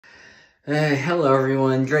Hey, hello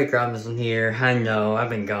everyone, Drake Robinson here. I know,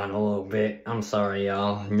 I've been gone a little bit. I'm sorry,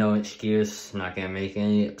 y'all. No excuse. Not gonna make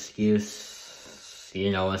any excuse.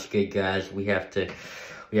 You know, us good guys, we have to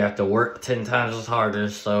work 10 times as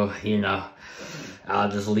harder, so,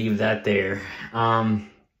 I'll just leave that there.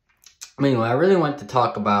 Anyway, I really want to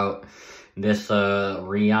talk about this,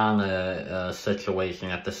 Rihanna,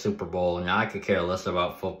 situation at the Super Bowl. Now, I could care less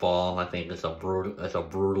about football. I think it's a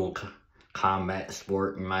brutal combat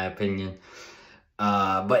sport, in my opinion.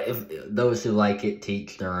 But if those who like it,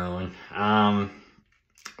 teach their own.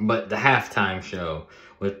 But the halftime show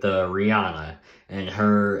with Rihanna and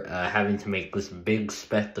her having to make this big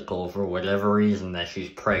spectacle for whatever reason that she's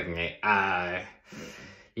pregnant. I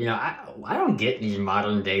don't get these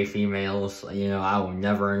modern day females. I will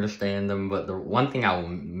never understand them. But the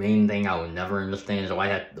main thing I will never understand is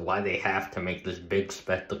why they have to make this big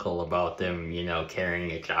spectacle about them,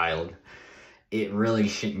 carrying a child. It really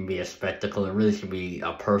shouldn't be a spectacle. It really should be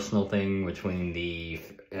a personal thing between the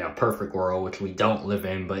perfect world, which we don't live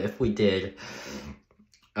in. But if we did,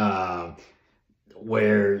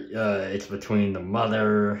 where it's between the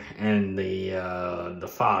mother and the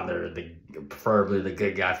father, preferably the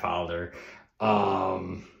good guy father,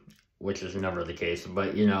 which is never the case.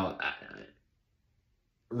 But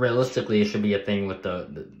realistically, it should be a thing with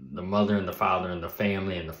the mother and the father and the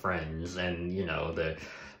family and the friends and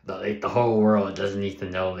the whole world doesn't need to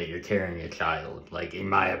know that you're carrying a child. Like, in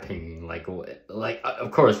my opinion,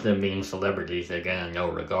 of course, them being celebrities, they're gonna know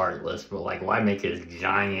regardless. But why make it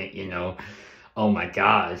giant? Oh my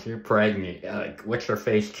gosh, you're pregnant. What's her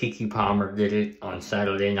face? Keke Palmer did it on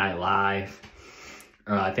Saturday Night Live.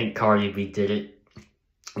 I think Cardi B did it.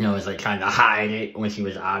 It's trying to hide it when she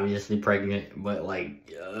was obviously pregnant. But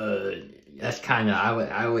that's kind of,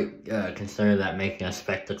 I would consider that making a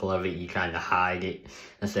spectacle of it. You kind of hide it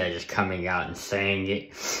instead of just coming out and saying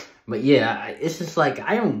it. But yeah, it's just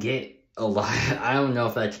I don't get a lot. I don't know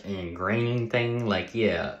if that's an ingraining thing.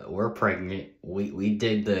 Yeah, we're pregnant. We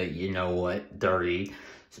did the, dirty.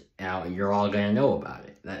 Now, you're all gonna know about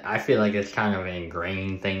it. I feel like it's kind of an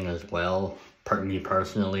ingrained thing as well, me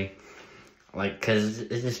personally. Cause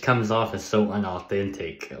it just comes off as so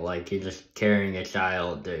unauthentic. You're just carrying a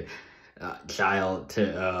child to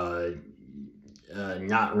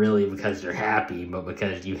not really because you're happy, but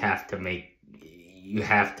because you have to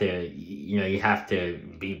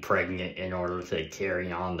be pregnant in order to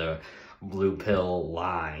carry on the blue pill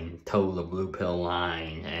line, toe the blue pill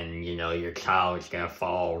line, and your child's gonna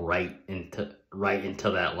fall right into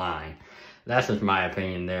that line. That's just my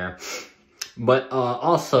opinion there. But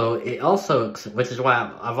which is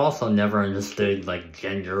why I've also never understood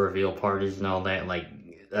gender reveal parties and all that.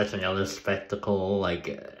 That's another spectacle. I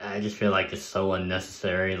just feel like it's so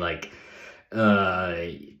unnecessary.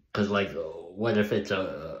 Cause what if it's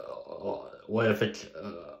a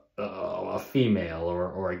female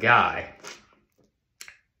or a guy,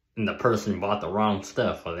 and the person bought the wrong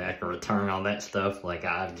stuff, or they have to return all that stuff?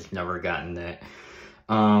 I've just never gotten that.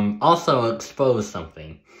 Also, expose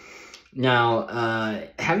something. Now,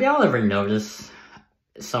 have y'all ever noticed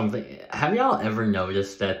something? Have y'all ever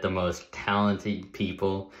noticed that the most talented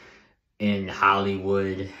people in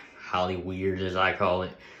Hollywood as I call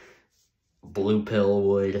it, blue pill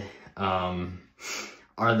wood, are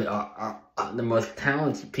the most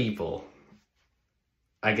talented people,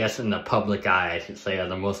 I guess in the public eye, I should say, are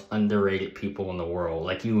the most underrated people in the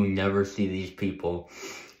world. You will never see these people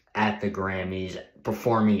at the Grammys,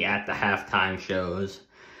 performing at the halftime shows.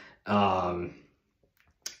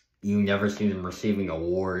 You never see them receiving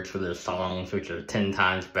awards for their songs, which are 10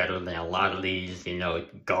 times better than a lot of these,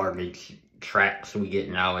 garbage tracks we get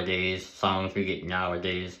nowadays, songs we get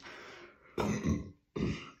nowadays.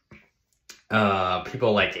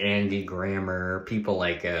 People like Andy Grammer, people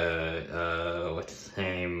like, what's his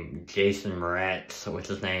name, Jason Mraz, what's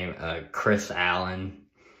his name, Chris Allen,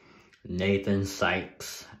 Nathan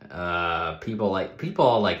Sykes, people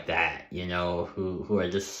all like that, who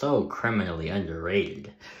are just so criminally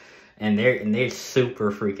underrated. And they're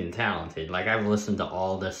super freaking talented. I've listened to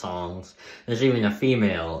all their songs. There's even a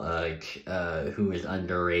female who is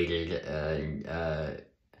underrated,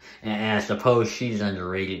 and I suppose she's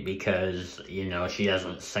underrated because she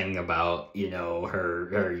doesn't sing about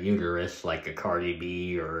her uterus like a Cardi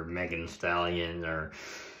B or Megan Thee Stallion or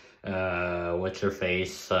what's her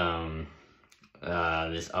face,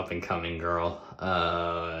 this up and coming girl,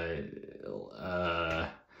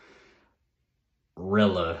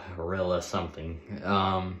 Rilla something.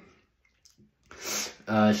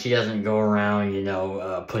 She doesn't go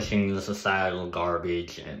around, pushing the societal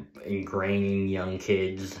garbage and ingraining young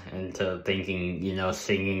kids into thinking,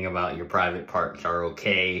 singing about your private parts are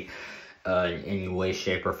okay. in any way,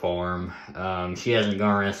 shape, or form. She hasn't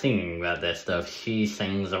gone around singing about that stuff. She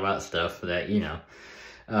sings about stuff that, you know,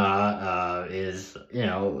 is, you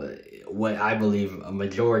know, what I believe a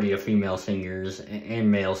majority of female singers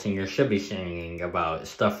and male singers should be singing about,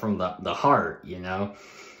 stuff from the heart, you know.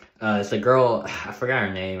 It's a girl, I forgot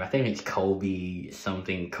her name, I think it's Kobe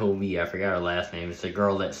something, Kobe, I forgot her last name. It's a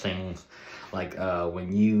girl that sings, like,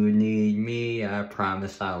 when you need me, I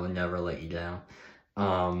promise I will never let you down.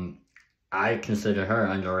 I consider her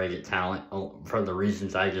underrated talent for the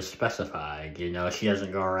reasons I just specified. You know, she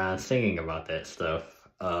doesn't go around singing about that stuff,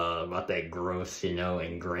 about that gross, you know,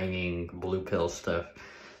 ingraining blue pill stuff.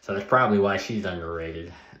 So that's probably why she's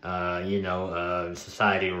underrated. You know,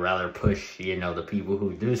 society would rather push, you know, the people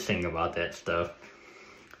who do sing about that stuff,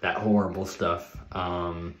 that horrible stuff,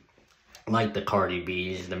 like the Cardi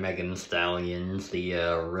B's, the Megan Thee Stallions, the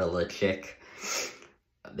Rilla chick.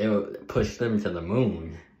 They would push them to the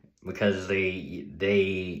moon because they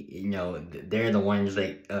you know, they're the ones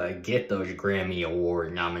that get those Grammy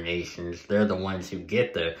Award nominations. They're the ones who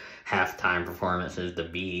get the halftime performances, the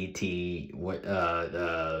BET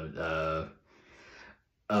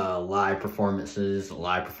live performances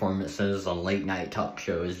on late night talk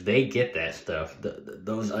shows. They get that stuff.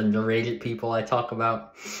 Those underrated people I talk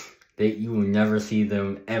about, that you will never see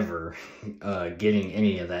them ever getting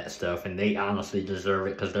any of that stuff, and they honestly deserve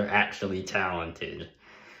it because they're actually talented.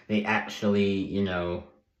 They actually, you know,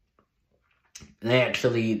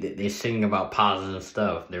 they sing about positive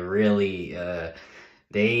stuff. They really,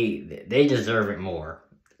 they deserve it more,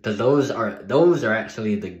 because those are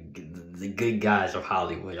actually the good guys of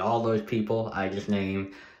Hollywood. All those people I just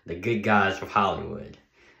named, the good guys of Hollywood.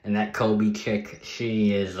 And that Kobe chick,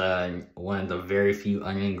 she is one of the very few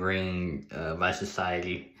uningrained by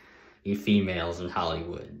society females in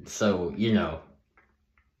Hollywood. So, you know,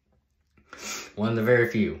 one of the very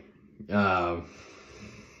few. But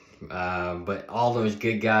all those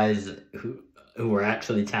good guys who are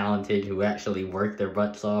actually talented, who actually work their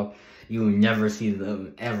butts off, you will never see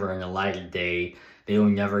them ever in the light of day. They will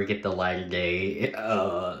never get the light of day,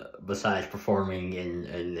 besides performing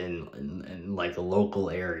in like the local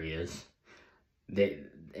areas.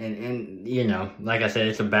 And you know, like I said,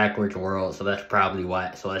 it's a backwards world, so that's probably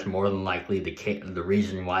why. So that's more than likely the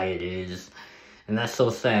reason why it is, and that's so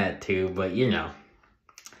sad too. But you know,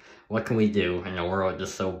 what can we do in a world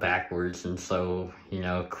just so backwards and so, you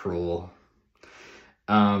know, cruel?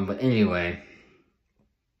 But anyway,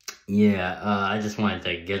 yeah, I just wanted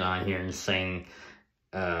to get on here and sing.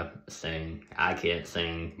 I can't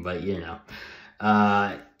sing, but you know.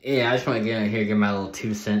 Yeah, I just want to get on here and give my little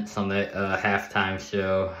 2 cents on that halftime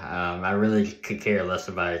show. I really could care less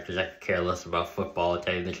about it because I could care less about football, to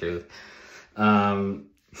tell you the truth.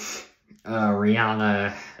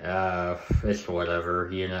 Rihanna, it's whatever,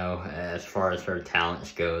 you know, as far as her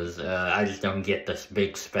talents goes. I just don't get this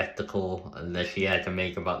big spectacle that she had to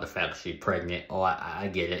make about the fact she's pregnant. Oh, I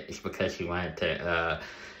get it. It's because she wanted to,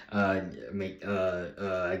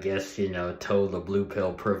 I guess, you know, toe the blue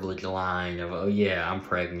pill privilege line of, oh yeah, I'm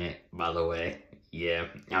pregnant, by the way. Yeah,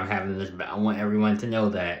 I'm having this, I want everyone to know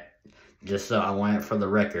that. Just so I want it for the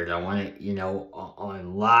record. I want it, you know,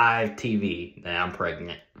 on live TV that I'm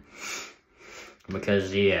pregnant.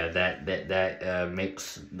 Because, yeah, that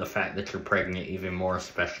makes the fact that you're pregnant even more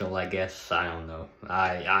special, I guess. I don't know.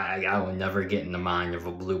 I will never get in the mind of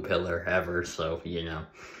a blue pillar ever, so, you know.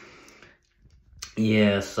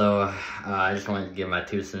 Yeah, so I just wanted to give my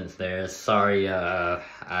 2 cents there. Sorry,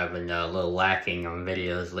 I've been a little lacking on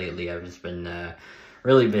videos lately. I've just been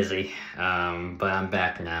really busy, but I'm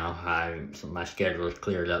back now. My schedule is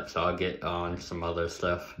cleared up, so I'll get on some other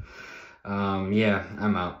stuff. Yeah,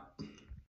 I'm out.